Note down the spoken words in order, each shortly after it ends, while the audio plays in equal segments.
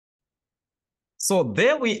So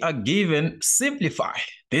there we are given simplify.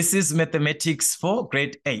 This is mathematics for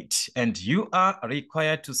grade 8, and you are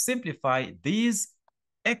required to simplify these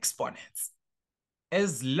exponents.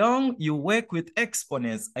 As long you work with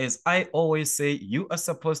exponents, as I always say, you are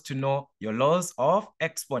supposed to know your laws of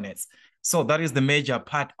exponents. So that is the major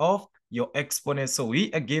part of your exponents. So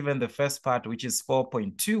we are given the first part, which is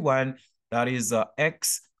 4.21. That is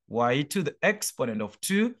x, y to the exponent of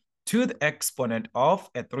 2 to the exponent of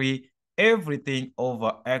a 3, everything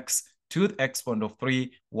over x to the exponent of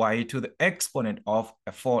 3, y to the exponent of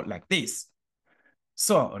a 4, like this.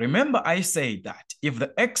 So remember I said that if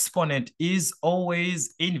the exponent is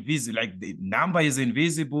always invisible, like the number is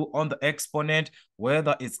invisible on the exponent,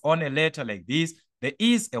 whether it's on a letter like this, there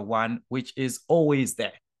is a 1 which is always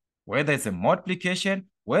there. Whether it's a multiplication,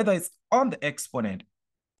 whether it's on the exponent.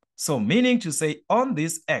 So meaning to say on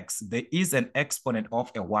this x, there is an exponent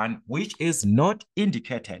of a 1 which is not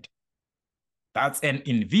indicated. That's an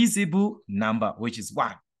invisible number, which is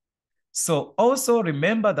 1. So also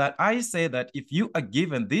remember that I say that if you are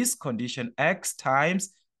given this condition, x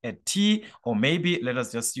times a t, or maybe let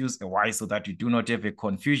us just use a y so that you do not have a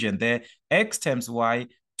confusion there, x times y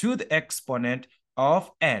to the exponent of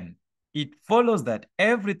n. It follows that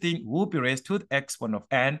everything will be raised to the exponent of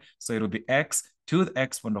n, so it will be x to the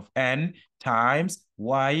exponent of n times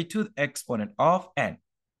y to the exponent of n.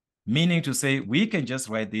 Meaning to say, we can just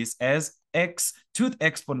write this as x to the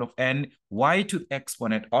exponent of n, y to the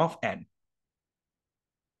exponent of n.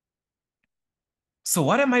 So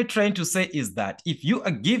what am I trying to say is that if you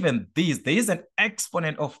are given this, there is an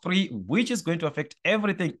exponent of 3, which is going to affect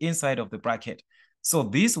everything inside of the bracket. So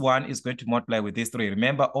this one is going to multiply with this 3.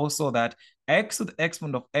 Remember also that x to the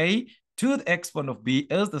exponent of a to the exponent of b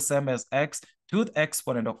is the same as x to the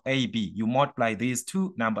exponent of ab. You multiply these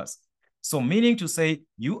two numbers. So meaning to say,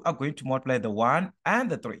 you are going to multiply the 1 and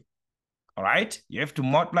the 3. All right? You have to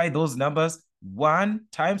multiply those numbers. 1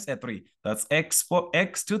 times a 3. That's x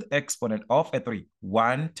to the exponent of a 3.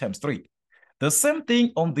 1 times 3. The same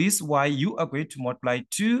thing on this y, you are going to multiply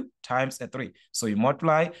 2 times a 3. So you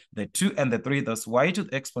multiply the 2 and the 3. That's y to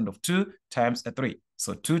the exponent of 2 times a 3.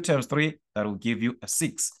 So 2 times 3, that will give you a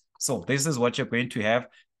 6. So this is what you're going to have.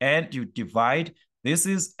 And you divide. This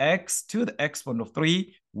is x to the exponent of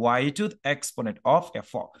 3, y to the exponent of a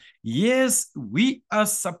 4. Yes, we are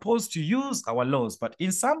supposed to use our laws, but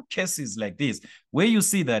in some cases like this, where you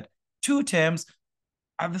see that two terms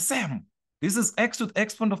are the same. This is x to the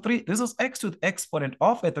exponent of 3. This is x to the exponent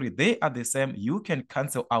of a 3. They are the same. You can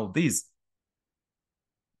cancel out these.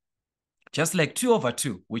 Just like 2 over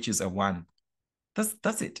 2, which is a 1.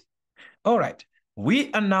 That's it. All right.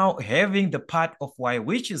 We are now having the part of y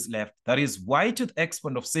which is left. That is y to the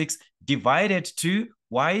exponent of 6 divided to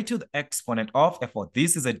y to the exponent of f4.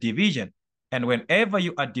 This is a division. And whenever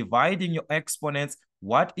you are dividing your exponents,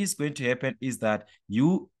 what is going to happen is that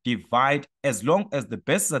you divide, as long as the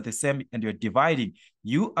bases are the same and you're dividing,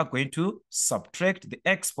 you are going to subtract the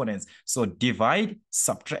exponents. So divide,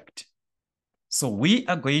 subtract. So we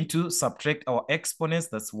are going to subtract our exponents.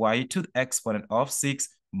 That's y to the exponent of 6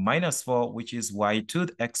 minus 4, which is y to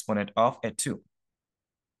the exponent of a 2.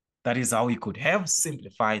 That is how we could have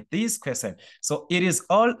simplified this question. So it is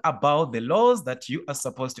all about the laws that you are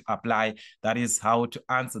supposed to apply. That is how to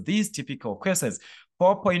answer these typical questions.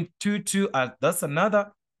 4.22, that's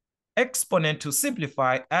another exponent to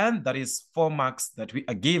simplify, and that is 4 marks that we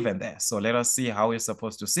are given there. So let us see how we're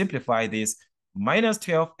supposed to simplify this. Minus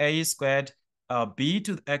 12a squared b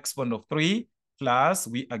to the exponent of 3 plus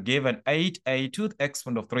we are given 8a to the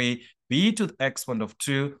exponent of 3, b to the exponent of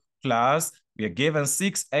 2 plus we are given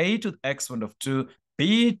 6a to the exponent of 2,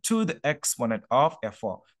 b to the exponent of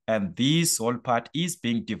f4. And this whole part is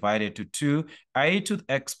being divided to 2, a to the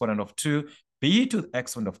exponent of 2, b to the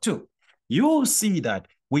exponent of 2. You will see that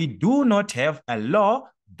we do not have a law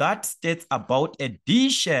that states about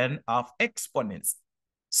addition of exponents.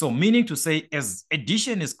 So meaning to say, as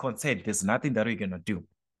addition is concerned, there's nothing that we're going to do.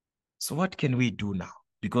 So what can we do now?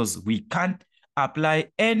 Because we can't apply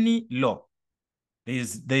any law. There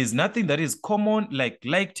is nothing that is common like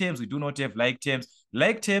terms. We do not have like terms.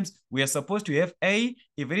 Like terms, we are supposed to have a.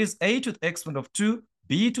 If it is a to the exponent of 2,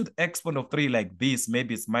 b to the exponent of 3 like this,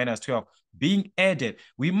 maybe it's minus 12, being added.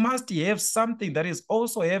 We must have something that is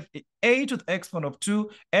also have a to the exponent of 2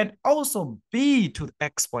 and also b to the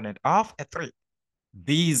exponent of a 3.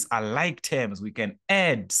 These are like terms. We can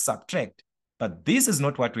add, subtract. But this is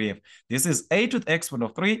not what we have. This is a to the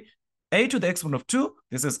exponent of 3, a to the exponent of 2.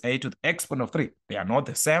 This is a to the exponent of 3. They are not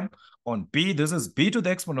the same. On b, this is b to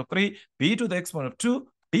the exponent of 3, b to the exponent of 2,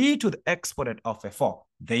 b to the exponent of a 4.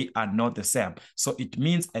 They are not the same. So it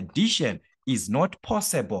means addition is not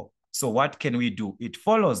possible So what can we do? It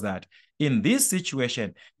follows that in this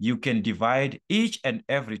situation, you can divide each and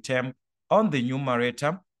every term on the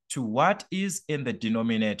numerator to what is in the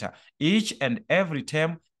denominator. Each and every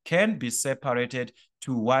term can be separated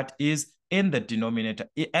to what is in the denominator,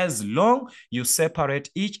 as long you separate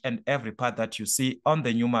each and every part that you see on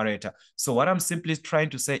the numerator. So what I'm simply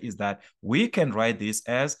trying to say is that we can write this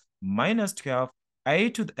as minus 12 a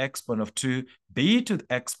to the exponent of 2, b to the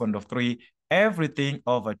exponent of 3, everything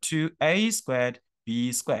over 2a squared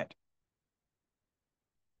b squared.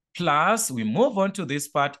 Plus, we move on to this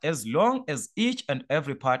part as long as each and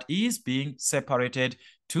every part is being separated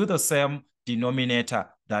to the same denominator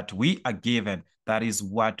that we are given. That is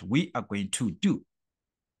what we are going to do.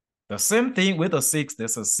 The same thing with the 6.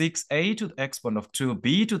 There's a 6a to the exponent of 2,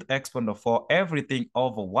 b to the exponent of 4, everything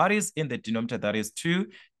over what is in the denominator, that is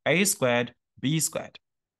 2a squared b squared.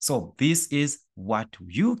 So this is what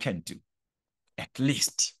you can do, at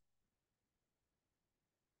least.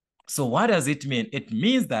 So what does it mean? It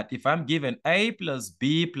means that if I'm given a plus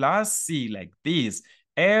b plus c like this,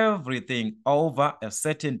 everything over a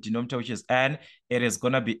certain denominator, which is n, it is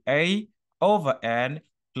going to be a over n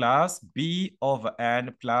plus b over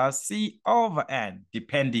n plus c over n,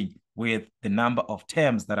 depending with the number of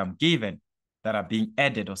terms that I'm given that are being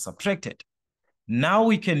added or subtracted. Now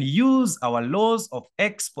we can use our laws of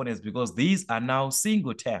exponents because these are now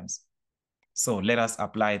single terms. So let us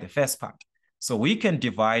apply the first part. So we can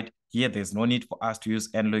divide here. There's no need for us to use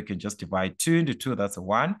n law. You can just divide 2 into 2, that's a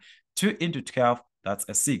 1. 2 into 12, that's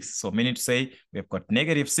a 6. So meaning to say we have got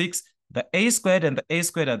negative 6. The a squared and the a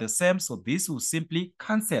squared are the same. So this will simply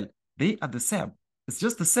cancel. They are the same. It's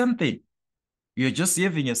just the same thing. You're just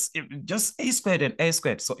having just a squared and a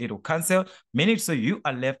squared. So it will cancel, meaning so you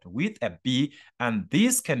are left with a b, and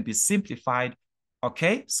this can be simplified.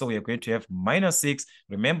 Okay, so we are going to have minus 6.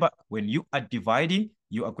 Remember, when you are dividing,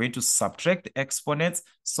 you are going to subtract the exponents.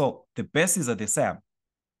 So the bases are the same.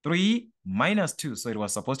 3 minus 2. So it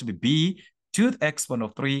was supposed to be b to the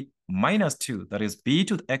exponent of 3 minus 2. That is b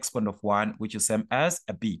to the exponent of 1, which is same as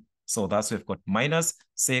a b. So that's we've got minus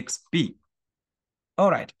 6b. All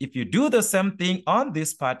right, if you do the same thing on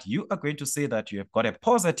this part, you are going to say that you have got a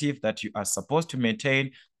positive that you are supposed to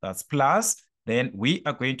maintain. That's plus. Then we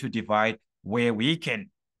are going to divide where we can.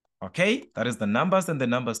 Okay, that is the numbers and the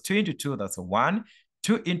numbers. 2 into 2, that's a 1.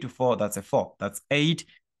 2 into 4, that's a 4. That's 8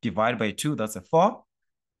 divided by 2, that's a 4.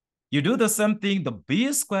 You do the same thing. The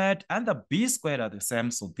b squared and the b squared are the same.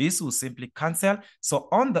 So this will simply cancel. So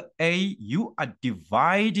on the a, you are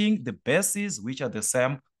dividing the bases which are the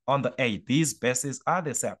same on the a. These bases are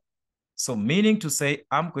the same. So meaning to say,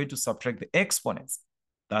 I'm going to subtract the exponents.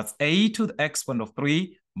 That's a to the exponent of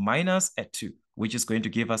 3 minus a 2, which is going to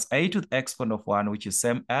give us a to the exponent of 1, which is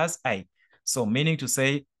same as a. So meaning to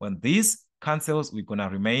say, when this cancels, we're going to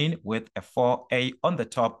remain with a 4a on the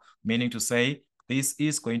top, meaning to say, this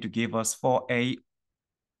is going to give us 4a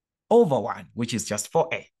over 1, which is just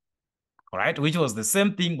 4a. All right, which was the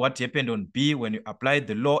same thing what happened on B when you applied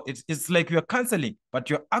the law. It's like you're canceling, but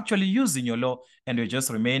you're actually using your law and you're just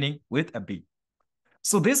remaining with a B.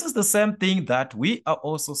 So this is the same thing that we are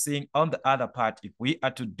also seeing on the other part. If we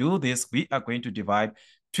are to do this, we are going to divide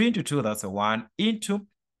 2 into 2, that's a 1, into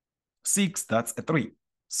 6, that's a 3.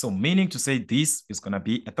 So meaning to say this is going to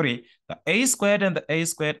be a 3. The a squared and the a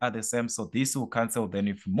squared are the same, so this will cancel. Then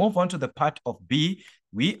if we move on to the part of B,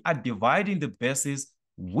 we are dividing the bases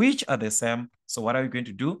which are the same. So what are we going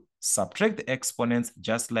to do? Subtract the exponents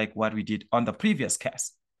just like what we did on the previous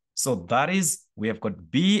case. So that is, we have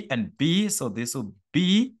got b and b. So this will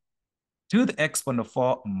be to the exponent of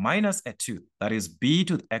 4 minus a 2. That is b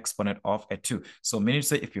to the exponent of a 2. So meaning to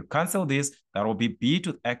say, if you cancel this, that will be b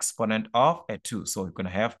to the exponent of a 2. So we're going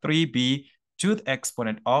to have 3b to the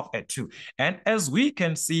exponent of a 2. And as we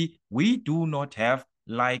can see, we do not have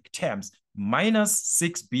like terms. Minus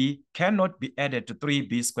 6b cannot be added to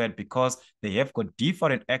 3b squared because they have got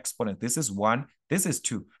different exponents. This is 1, this is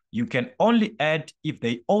 2. You can only add if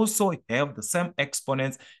they also have the same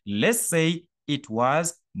exponents. Let's say it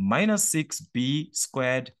was minus 6b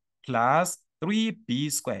squared plus 3b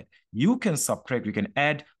squared. You can subtract, you can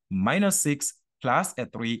add minus 6 plus a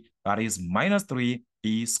 3, that is minus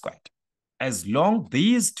 3b squared. As long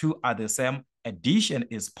these two are the same, addition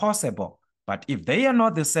is possible. But if they are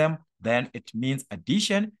not the same, then it means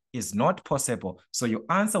addition is not possible. So your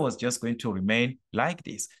answer was just going to remain like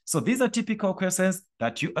this. So these are typical questions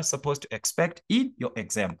that you are supposed to expect in your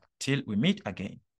exam. Till we meet again.